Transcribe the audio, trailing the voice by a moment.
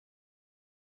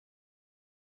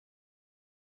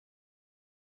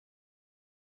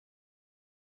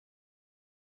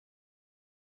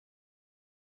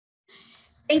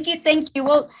Thank you. Thank you.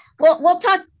 We'll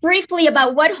talk briefly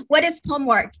about what is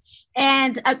homework.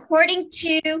 And according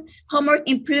to Homework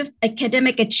Improves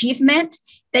Academic Achievement,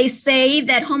 they say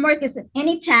that homework is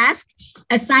any task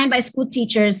assigned by school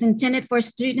teachers intended for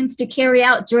students to carry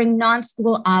out during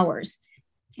non-school hours.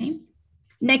 Okay.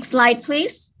 Next slide,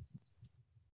 please.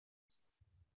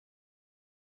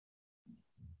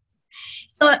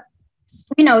 So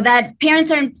we know that parents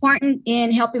are important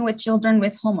in helping with children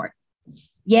with homework.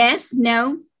 Yes,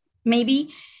 no,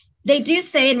 maybe. They do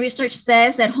say, and research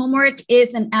says, that homework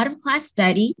is an out-of-class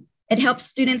study. It helps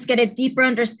students get a deeper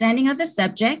understanding of the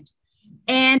subject,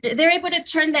 and they're able to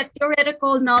turn that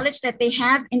theoretical knowledge that they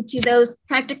have into those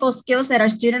practical skills that our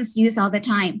students use all the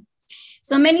time.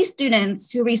 So many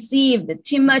students who receive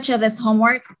too much of this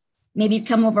homework may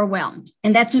become overwhelmed,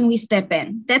 and that's when we step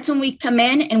in. That's when we come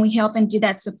in and we help and do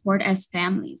that support as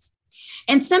families.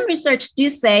 And some research do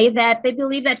say that they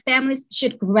believe that families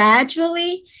should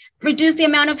gradually reduce the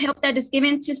amount of help that is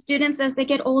given to students as they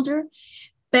get older.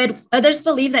 But others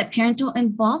believe that parental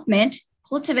involvement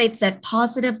cultivates that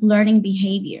positive learning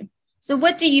behavior. So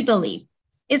what do you believe?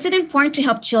 Is it important to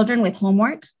help children with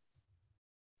homework?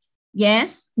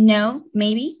 Yes, no,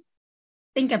 maybe?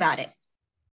 Think about it.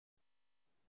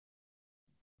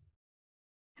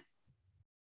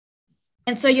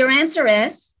 And so your answer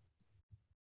is,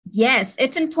 yes,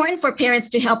 it's important for parents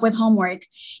to help with homework.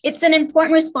 It's an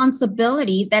important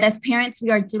responsibility that as parents, we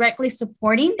are directly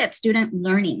supporting that student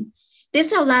learning.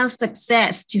 This allows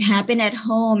success to happen at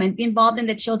home and be involved in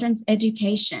the children's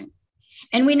education.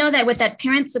 And we know that with that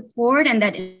parent support and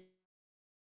that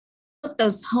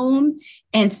those home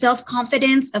and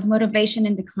self-confidence of motivation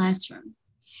in the classroom.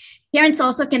 Parents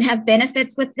also can have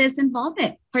benefits with this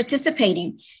involvement,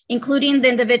 participating, including the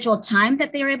individual time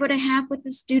that they are able to have with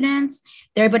the students.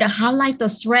 They're able to highlight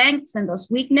those strengths and those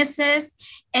weaknesses,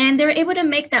 and they're able to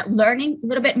make that learning a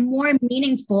little bit more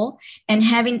meaningful and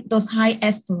having those high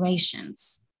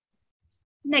aspirations.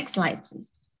 Next slide,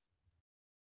 please.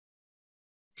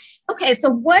 Okay, so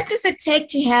what does it take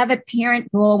to have a parent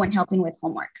role when helping with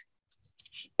homework?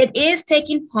 It is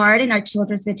taking part in our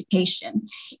children's education.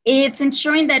 It's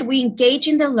ensuring that we engage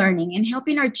in the learning and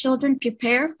helping our children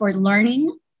prepare for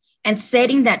learning and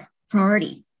setting that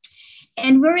priority.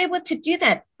 And we're able to do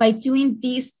that by doing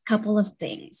these couple of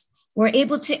things. We're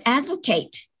able to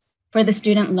advocate for the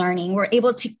student learning. We're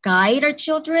able to guide our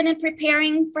children in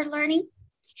preparing for learning.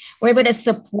 We're able to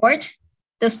support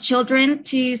those children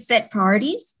to set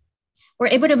priorities. We're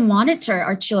able to monitor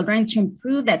our children to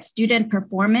improve that student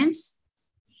performance.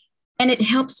 And it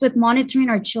helps with monitoring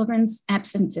our children's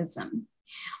absenteeism.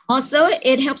 Also,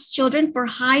 it helps children for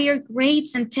higher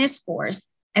grades and test scores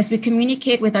as we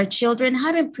communicate with our children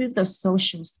how to improve those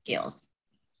social skills.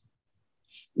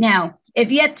 Now,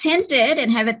 if you attended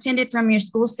and have attended from your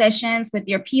school sessions with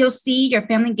your POC, your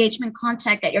family engagement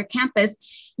contact at your campus,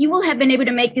 you will have been able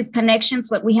to make these connections,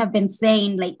 what we have been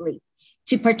saying lately,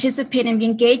 to participate and be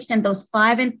engaged in those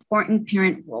 5 important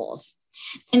parent roles.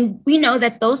 And we know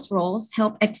that those roles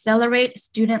help accelerate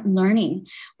student learning.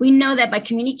 We know that by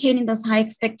communicating those high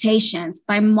expectations,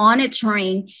 by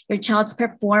monitoring your child's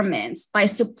performance, by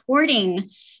supporting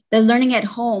the learning at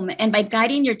home, and by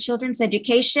guiding your children's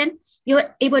education,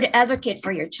 you're able to advocate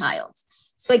for your child.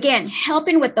 So again,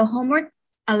 helping with the homework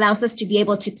allows us to be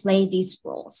able to play these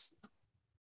roles.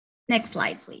 Next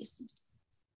slide, please.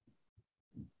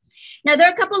 Now, there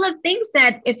are a couple of things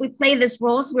that if we play these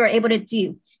roles, we're able to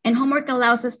do. And homework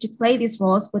allows us to play these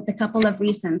roles with a couple of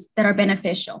reasons that are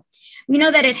beneficial. We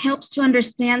know that it helps to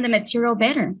understand the material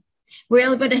better.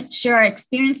 We're able to share our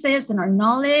experiences and our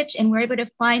knowledge, and we're able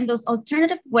to find those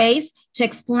alternative ways to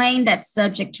explain that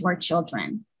subject to our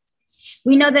children.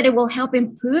 We know that it will help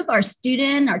improve our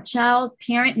student, our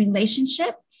child-parent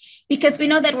relationship, because we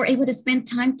know that we're able to spend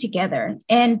time together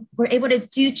and we're able to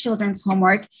do children's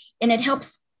homework, and it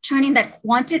helps turning that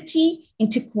quantity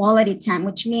into quality time,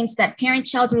 which means that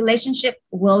parent-child relationship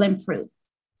will improve.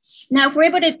 Now, if we're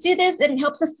able to do this, it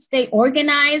helps us to stay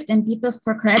organized and beat those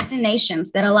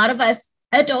procrastinations that a lot of us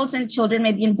adults and children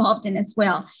may be involved in as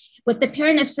well. With the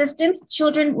parent assistance,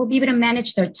 children will be able to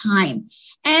manage their time,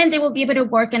 and they will be able to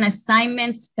work on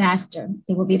assignments faster.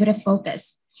 They will be able to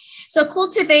focus. So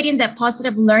cultivating that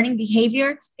positive learning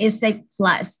behavior is a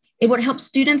plus. It would help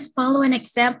students follow an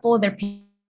example of their parents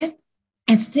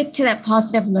and stick to that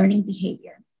positive learning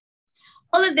behavior.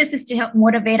 All of this is to help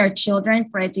motivate our children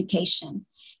for education,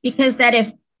 because that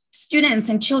if students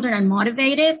and children are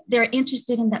motivated, they're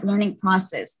interested in that learning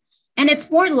process. And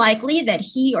it's more likely that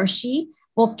he or she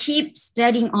will keep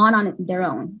studying on their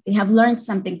own. They have learned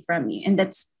something from you, and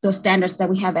that's those standards that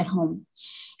we have at home.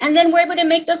 And then we're able to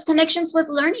make those connections with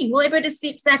learning. We're able to see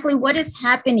exactly what is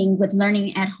happening with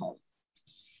learning at home.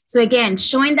 So again,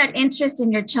 showing that interest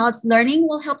in your child's learning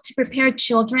will help to prepare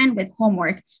children with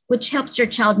homework, which helps your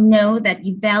child know that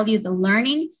you value the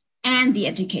learning and the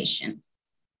education.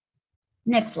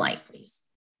 Next slide, please.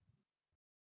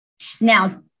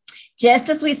 Now, just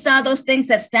as we saw those things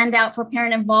that stand out for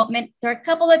parent involvement, there are a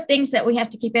couple of things that we have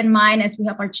to keep in mind as we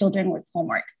help our children with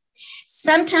homework.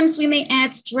 Sometimes we may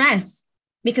add stress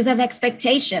because of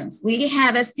expectations. We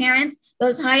have, as parents,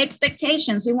 those high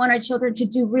expectations. We want our children to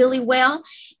do really well.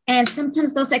 And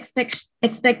sometimes those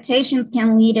expectations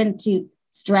can lead into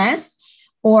stress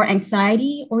or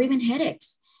anxiety or even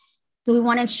headaches. So we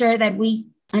want to ensure that we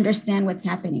understand what's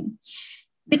happening.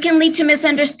 It can lead to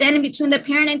misunderstanding between the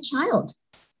parent and child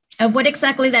of what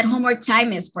exactly that homework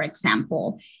time is, for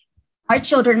example. Our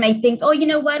children may think, oh, you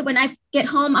know what, when I get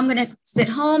home, I'm going to sit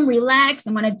home, relax,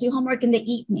 I'm going to do homework in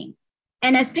the evening.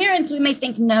 And as parents, we may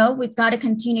think, no, we've got to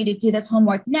continue to do this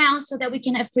homework now so that we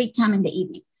can have free time in the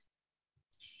evening.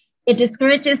 It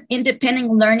discourages independent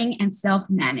learning and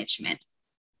self-management.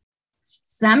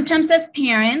 Sometimes as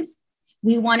parents,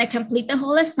 we want to complete the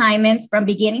whole assignments from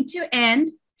beginning to end.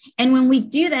 And when we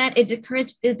do that, it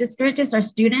discourages our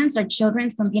students, our children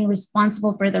from being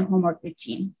responsible for their homework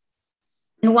routine.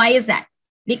 And why is that?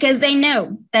 Because they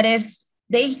know that if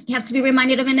they have to be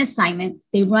reminded of an assignment,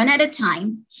 they run out of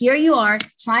time. Here you are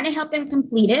trying to help them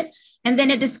complete it. And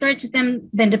then it discourages them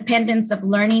the independence of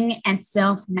learning and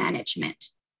self-management.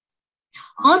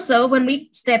 Also, when we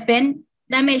step in,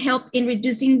 that may help in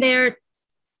reducing their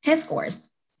test scores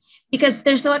because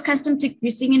they're so accustomed to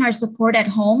receiving our support at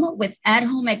home with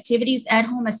at-home activities,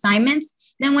 at-home assignments.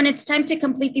 Then when it's time to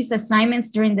complete these assignments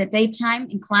during the daytime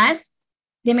in class,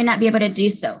 they may not be able to do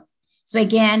so. So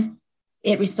again,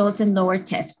 it results in lower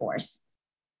test scores.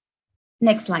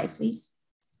 Next slide, please.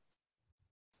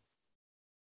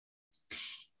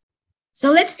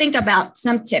 So let's think about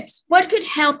some tips. What could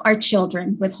help our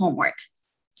children with homework?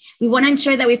 We want to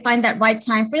ensure that we find that right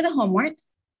time for the homework.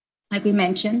 Like we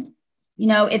mentioned, you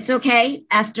know, it's okay.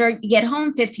 After you get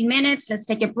home, 15 minutes, let's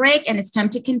take a break and it's time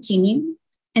to continue.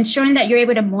 Ensuring that you're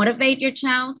able to motivate your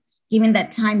child, given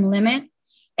that time limit,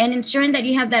 and ensuring that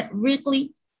you have that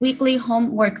weekly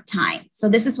homework time. So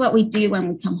this is what we do when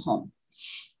we come home.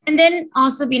 And then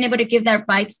also being able to give that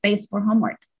right space for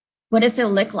homework. What does it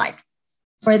look like?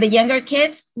 For the younger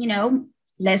kids, you know,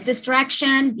 less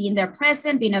distraction, being there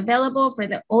present, being available. For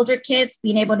the older kids,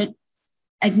 being able to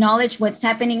acknowledge what's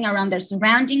happening around their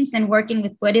surroundings and working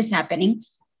with what is happening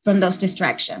from those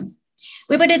distractions.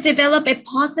 We're able to develop a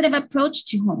positive approach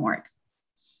to homework.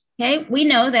 Okay, we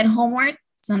know that homework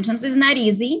sometimes is not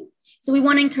easy. So we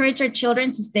want to encourage our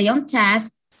children to stay on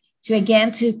task,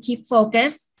 to keep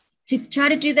focused, to try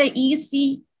to do the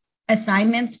easy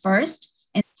assignments first,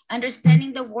 and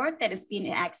understanding the work that is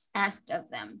being asked of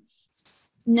them.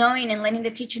 Knowing and letting the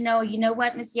teacher know, you know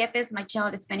what, Ms. Yepes, my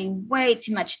child is spending way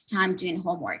too much time doing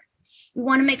homework. We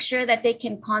want to make sure that they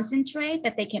can concentrate,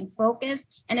 that they can focus,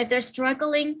 and if they're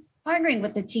struggling, partnering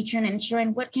with the teacher and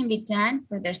ensuring what can be done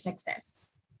for their success.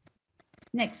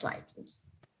 Next slide, please.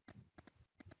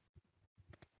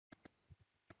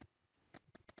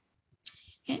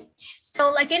 Okay,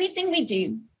 so like anything we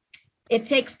do, it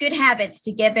takes good habits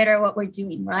to get better at what we're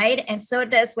doing, right? And so it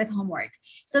does with homework.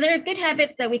 So there are good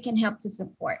habits that we can help to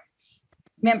support.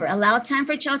 Remember, allow time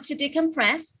for a child to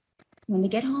decompress when they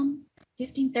get home,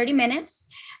 15, 30 minutes.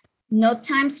 No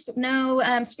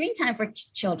screen time for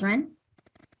children.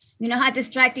 We know how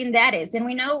distracting that is. And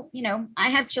we know, I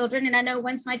have children and I know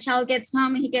once my child gets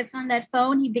home, he gets on that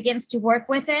phone, he begins to work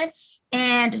with it.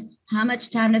 And how much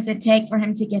time does it take for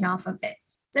him to get off of it?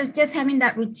 So just having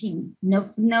that routine,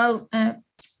 no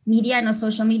media, no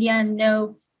social media,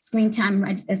 no screen time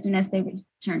right as soon as they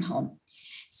return home.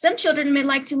 Some children may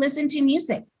like to listen to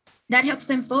music. That helps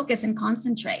them focus and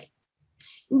concentrate.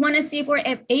 We want to see if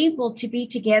we're able to be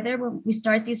together when we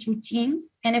start these routines.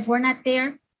 And if we're not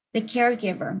there, the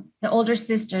caregiver, the older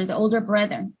sister, the older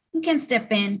brother, who can step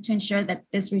in to ensure that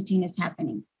this routine is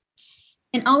happening.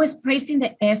 And always praising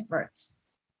the efforts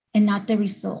and not the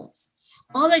results.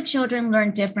 All our children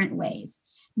learn different ways.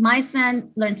 My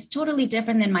son learns totally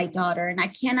different than my daughter, and I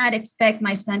cannot expect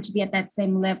my son to be at that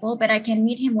same level, but I can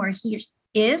meet him where he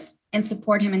is and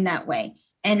support him in that way.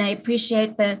 And I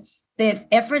appreciate the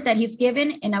effort that he's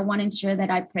given, and I want to ensure that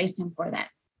I praise him for that.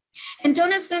 And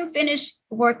don't assume finished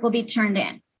work will be turned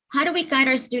in. How do we guide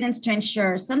our students to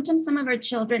ensure? Sometimes some of our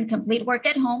children complete work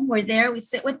at home. We're there, we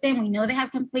sit with them, we know they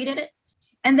have completed it,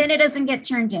 and then it doesn't get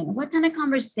turned in. What kind of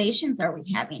conversations are we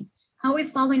having? How are we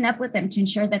following up with them to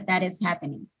ensure that that is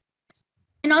happening?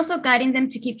 And also guiding them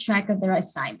to keep track of their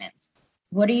assignments.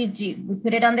 What do? We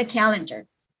put it on the calendar.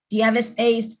 Do you have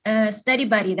a study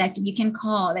buddy that you can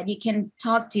call, that you can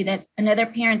talk to, that another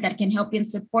parent that can help you and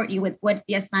support you with what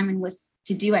the assignment was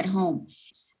to do at home?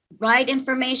 Write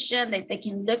information that they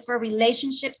can look for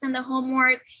relationships in the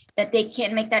homework, that they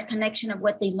can make that connection of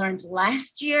what they learned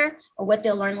last year or what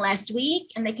they learned last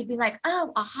week. And they could be like,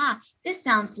 oh, aha, this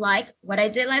sounds like what I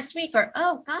did last week. Or,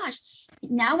 oh gosh,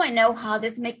 now I know how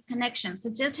this makes connections. So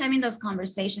just having those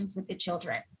conversations with the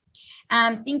children.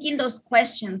 Thinking those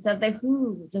questions of the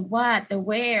who, the what, the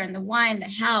where, and the why, and the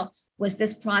how was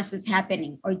this process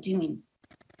happening or doing.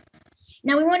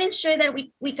 Now, we want to ensure that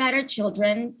we guide our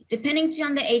children, depending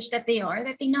on the age that they are,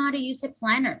 that they know how to use a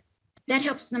planner. That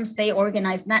helps them stay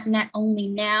organized, not only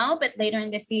now, but later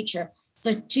in the future.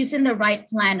 So choosing the right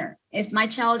planner. If my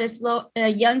child is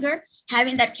younger,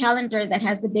 having that calendar that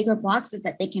has the bigger boxes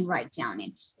that they can write down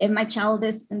in. If my child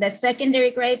is in the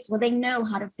secondary grades, well, they know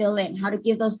how to fill in, how to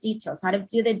give those details, how to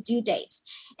do the due dates,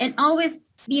 and always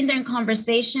being there in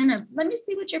conversation of, let me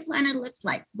see what your planner looks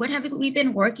like. What have we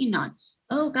been working on?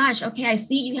 Oh gosh, okay, I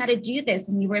see you had to do this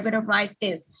and you were able to write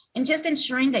this. And just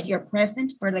ensuring that you're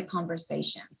present for the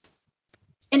conversations.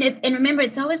 And remember,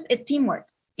 it's always a teamwork.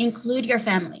 Include your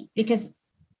family, because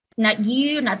not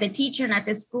you, not the teacher, not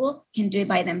the school can do it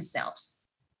by themselves.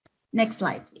 Next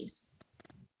slide, please.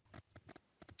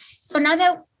 So now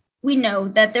that we know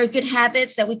that there are good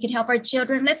habits that we can help our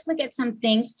children, let's look at some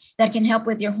things that can help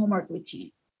with your homework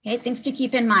routine. Okay, things to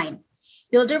keep in mind.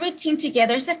 Build a routine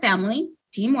together as a family,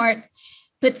 teamwork.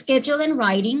 Put schedule in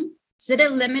writing. Set a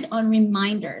limit on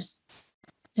reminders.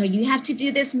 So you have to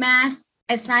do this math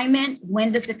assignment.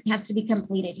 When does it have to be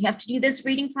completed? You have to do this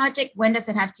reading project. When does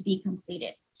it have to be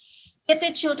completed? Get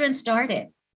the children started.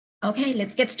 Okay,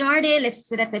 let's get started. Let's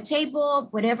sit at the table,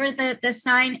 whatever the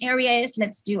sign area is,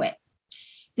 let's do it.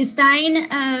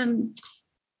 Design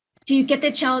to get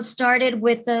the child started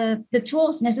with the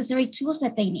tools, necessary tools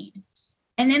that they need.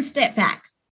 And then step back.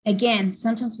 Again,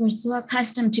 sometimes we're so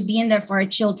accustomed to being there for our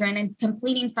children and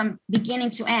completing from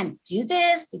beginning to end. Do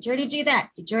this. Did you already do that?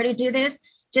 Did you already do this?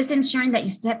 Just ensuring that you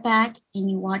step back and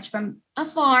you watch from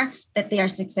afar that they are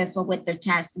successful with their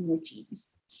tasks and routines.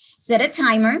 Set a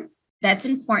timer. That's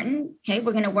important. Okay,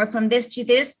 we're going to work from this to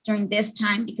this during this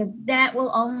time, because that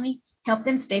will only help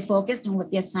them stay focused on what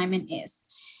the assignment is.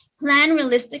 Plan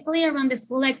realistically around the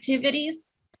school activities.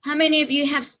 How many of you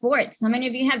have sports? How many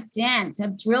of you have dance,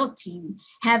 have drill team,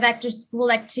 have after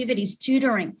school activities,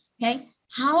 tutoring? Okay,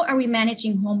 how are we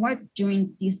managing homework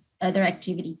during these other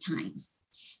activity times?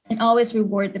 And always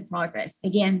reward the progress.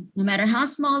 Again, no matter how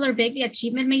small or big the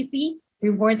achievement may be,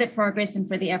 reward the progress and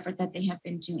for the effort that they have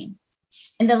been doing.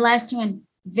 And the last one,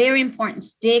 very important,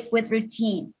 stick with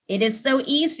routine. It is so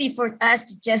easy for us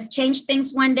to just change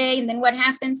things one day, and then what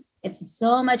happens? It's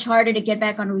so much harder to get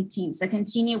back on a routine. So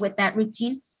continue with that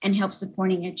routine and help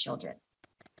supporting your children.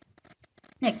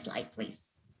 Next slide,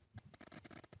 please.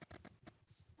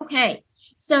 Okay,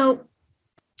 so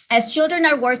as children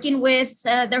are working with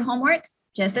their homework,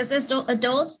 just as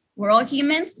adults, we're all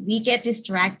humans, we get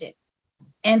distracted.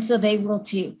 And so they will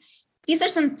too. These are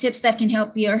some tips that can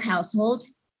help your household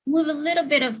move a little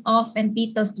bit off and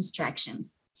beat those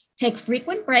distractions. Take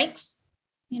frequent breaks.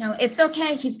 You know, it's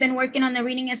okay. He's been working on the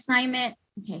reading assignment.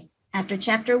 Okay, after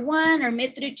chapter 1 or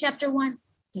mid through chapter 1,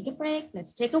 take a break.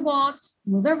 Let's take a walk,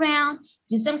 move around,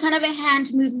 do some kind of a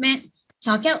hand movement,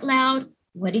 talk out loud.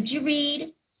 What did you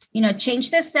read? You know,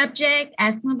 change the subject,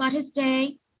 ask him about his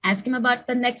day, ask him about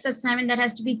the next assignment that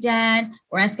has to be done,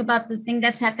 or ask about the thing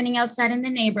that's happening outside in the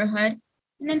neighborhood,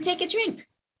 and then take a drink.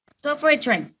 Go for a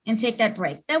drink and take that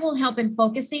break. That will help in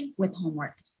focusing with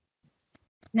homework.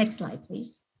 Next slide,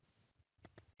 please.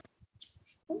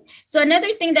 So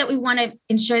another thing that we want to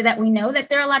ensure that we know that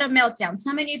there are a lot of meltdowns.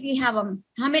 How many of you have them?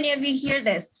 How many of you hear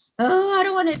this? Oh, I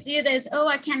don't want to do this. Oh,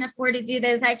 I can't afford to do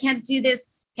this. I can't do this.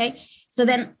 Okay. So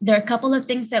then there are a couple of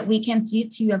things that we can do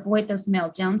to avoid those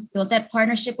meltdowns. Build that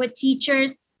partnership with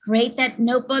teachers. Create that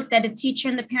notebook that a teacher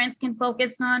and the parents can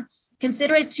focus on.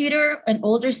 Consider a tutor, an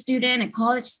older student, a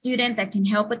college student that can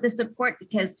help with the support,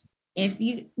 because if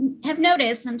you have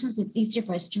noticed, sometimes it's easier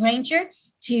for a stranger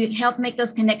to help make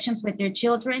those connections with their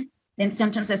children than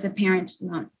sometimes as a parent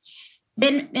alone.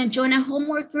 Then join a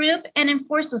homework group and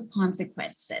enforce those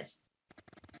consequences.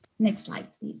 Next slide,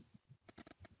 please.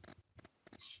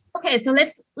 Okay, so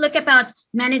let's look about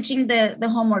managing the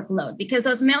homework load, because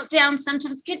those meltdowns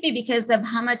sometimes could be because of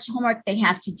how much homework they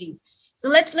have to do. So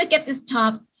let's look at this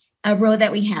top row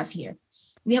that we have here.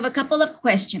 We have a couple of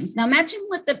questions. Now imagine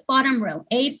what the bottom row,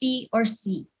 A, B, or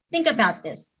C. Think about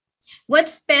this.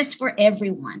 What's best for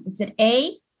everyone? Is it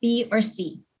A, B, or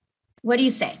C? What do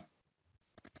you say?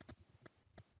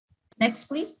 Next,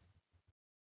 please.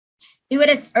 Do it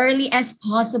as early as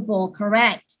possible,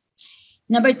 correct.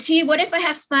 Number 2, what if I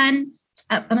have fun?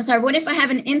 What if I have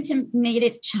an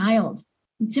intimidated child?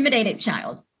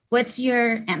 What's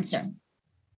your answer?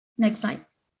 Next slide.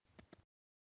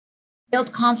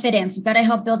 Build confidence. We've got to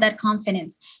help build that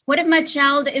confidence. What if my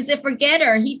child is a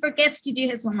forgetter? He forgets to do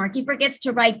his homework. He forgets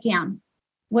to write down.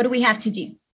 What do we have to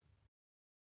do?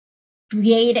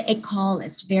 Create a call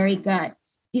list. Very good.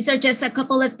 These are just a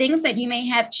couple of things that you may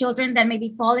have children that may be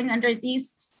falling under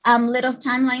these little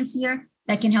timelines here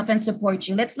that can help and support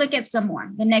you. Let's look at some more.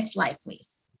 The next slide,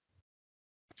 please.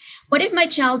 What if my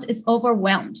child is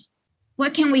overwhelmed?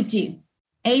 What can we do?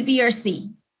 A, B, or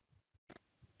C?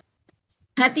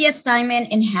 Cut the assignment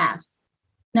in half.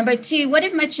 Number 2, what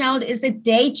if my child is a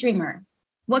daydreamer?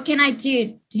 What can I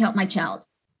do to help my child?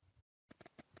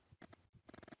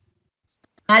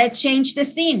 Gotta change the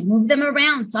scene, move them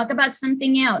around, talk about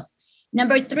something else.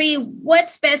 Number 3,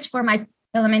 what's best for my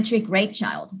elementary grade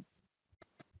child?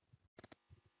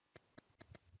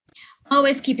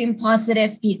 Always keeping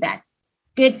positive feedback.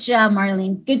 Good job,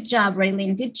 Marlene. Good job,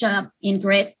 Raylene. Good job,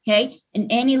 Ingrid. Okay, and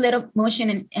any little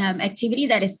motion and activity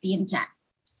that is being done.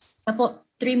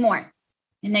 3 more.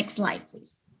 The next slide,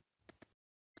 please.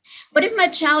 What if my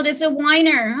child is a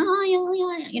whiner?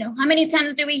 Oh, how many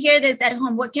times do we hear this at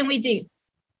home? What can we do?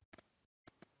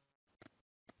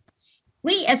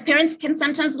 We as parents can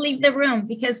sometimes leave the room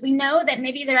because we know that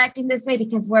maybe they're acting this way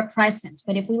because we're present.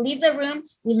 But if we leave the room,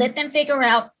 we let them figure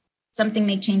out something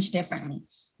may change differently.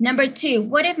 Number 2,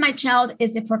 what if my child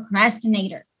is a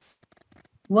procrastinator?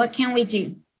 What can we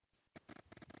do?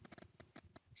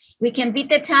 We can beat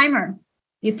the timer.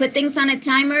 You put things on a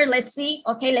timer. Let's see.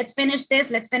 Okay, let's finish this.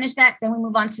 Let's finish that. Then we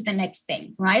move on to the next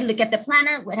thing, right? Look at the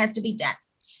planner. What has to be done?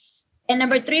 And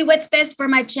number 3, what's best for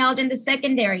my child in the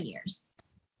secondary years?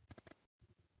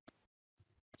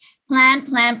 Plan,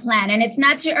 plan, plan. And it's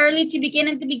not too early to begin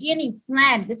at the beginning.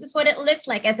 Plan. This is what it looks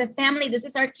like. As a family, this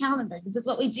is our calendar. This is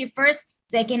what we do first,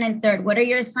 second, and third. What are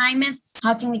your assignments?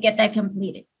 How can we get that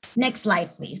completed? Next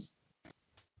slide, please.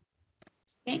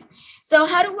 Okay. So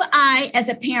how do I, as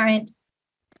a parent,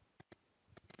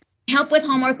 help with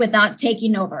homework without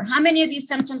taking over? How many of you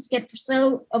sometimes get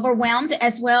so overwhelmed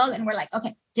as well? And we're like,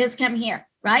 okay, just come here,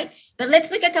 right? But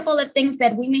let's look at a couple of things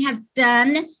that we may have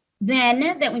done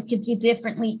then that we could do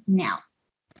differently now.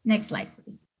 Next slide,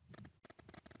 please.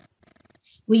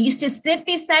 We used to sit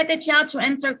beside the child to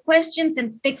answer questions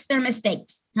and fix their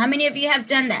mistakes. How many of you have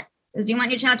done that? Because you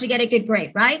want your child to get a good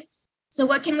grade, right? So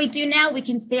what can we do now? We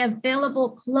can stay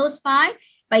available close by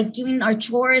doing our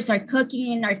chores, our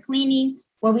cooking, and our cleaning,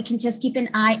 where we can just keep an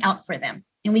eye out for them.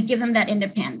 And we give them that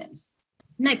independence.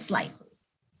 Next slide, please.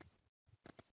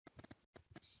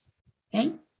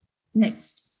 Okay,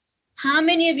 next. How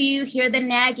many of you hear the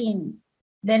nagging,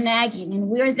 and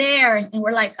we're there and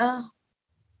we're like, oh,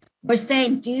 we're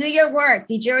saying, do your work.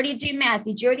 Did you already do math?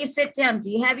 Did you already sit down? Do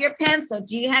you have your pencil?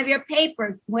 Do you have your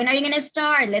paper? When are you going to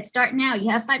start? Let's start now. You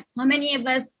have 5. How many of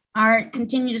us are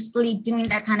continuously doing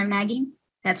that kind of nagging?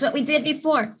 That's what we did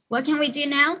before. What can we do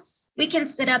now? We can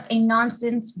set up a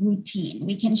nonsense routine.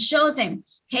 We can show them,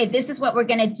 hey, this is what we're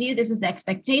going to do. This is the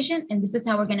expectation, and this is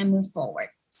how we're going to move forward.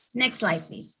 Next slide,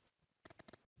 please.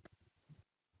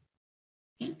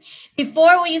 Okay.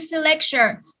 Before we used to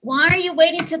lecture, why are you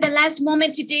waiting till the last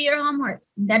moment to do your homework?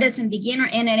 That doesn't begin or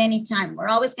end at any time. We're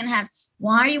always going to have,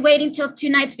 why are you waiting till 2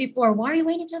 nights before? Why are you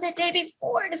waiting till the day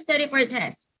before to study for a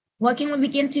test? What can we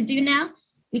begin to do now?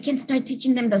 We can start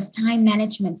teaching them those time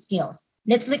management skills.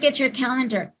 Let's look at your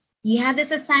calendar. You have this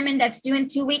assignment that's due in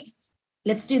 2 weeks.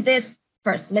 Let's do this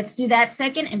first. Let's do that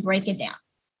second and break it down.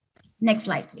 Next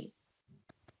slide, please.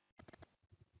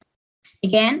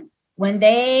 Again, when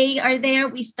they are there,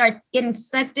 we start getting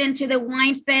sucked into the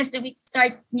wine fest and we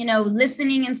start,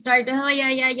 listening and start, oh, yeah,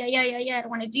 I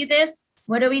want to do this.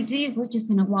 What do? We're just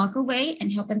going to walk away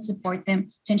and help and support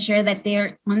them to ensure that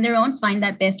they're on their own, find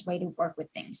that best way to work with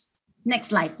things. Next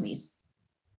slide, please.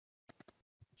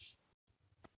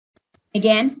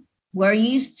 Again, we're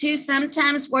used to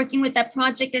sometimes working with that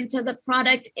project until the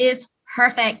product is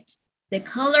perfect. The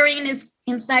coloring is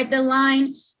inside the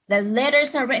line. The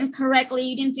letters are written correctly.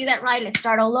 You didn't do that right. Let's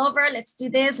start all over. Let's do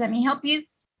this. Let me help you.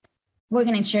 We're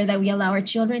going to ensure that we allow our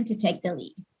children to take the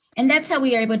lead. And that's how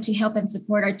we are able to help and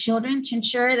support our children to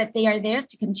ensure that they are there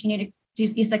to continue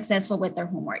to be successful with their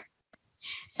homework.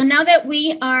 So now that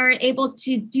we are able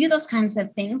to do those kinds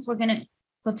of things, we're going to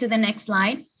go to the next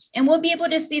slide. And we'll be able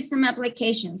to see some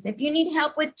applications. If you need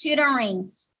help with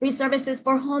tutoring, free services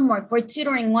for homework, for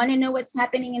tutoring, want to know what's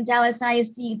happening in Dallas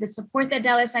ISD, the support that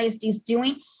Dallas ISD is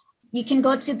doing, you can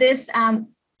go to this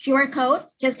QR code,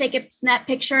 just take a snap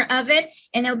picture of it,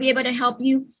 and it'll be able to help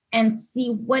you and see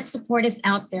what support is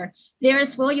out there. There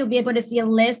as well, you'll be able to see a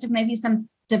list of maybe some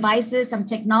devices, some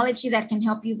technology that can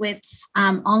help you with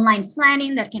online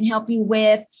planning, that can help you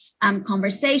with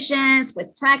conversations,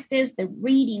 with practice, the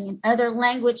reading in other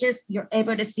languages. You're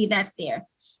able to see that there.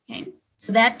 Okay,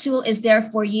 so that tool is there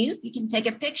for you. You can take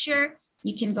a picture.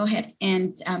 You can go ahead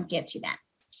and get to that.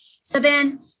 So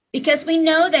then, because we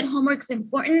know that homework is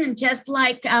important, and just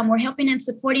like we're helping and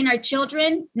supporting our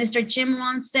children, Mr. Jim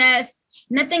Rohn says,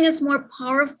 nothing is more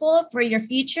powerful for your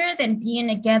future than being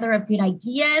a gather of good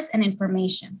ideas and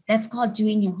information. That's called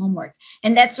doing your homework.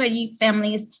 And that's what you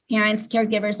families, parents,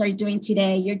 caregivers are doing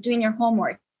today. You're doing your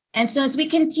homework. And so as we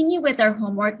continue with our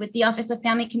homework with the Office of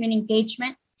Family Community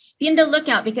Engagement, be on the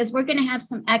lookout, because we're going to have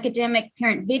some academic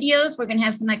parent videos. We're going to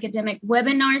have some academic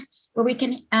webinars where we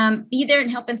can be there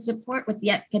and help and support with the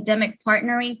academic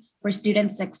partnering for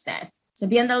student success. So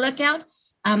be on the lookout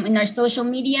in our social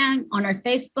media, on our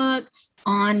Facebook,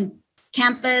 on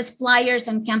campus flyers,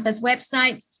 on campus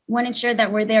websites. We want to ensure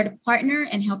that we're there to partner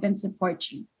and help and support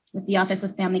you with the Office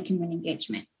of Family Community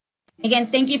Engagement. Again,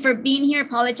 thank you for being here.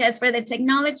 Apologize for the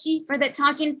technology, for the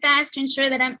talking fast to ensure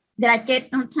that I get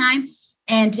on time.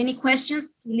 And any questions,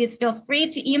 please feel free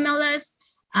to email us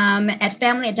at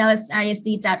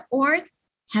family@dallasisd.org.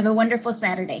 Have a wonderful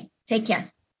Saturday. Take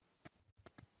care.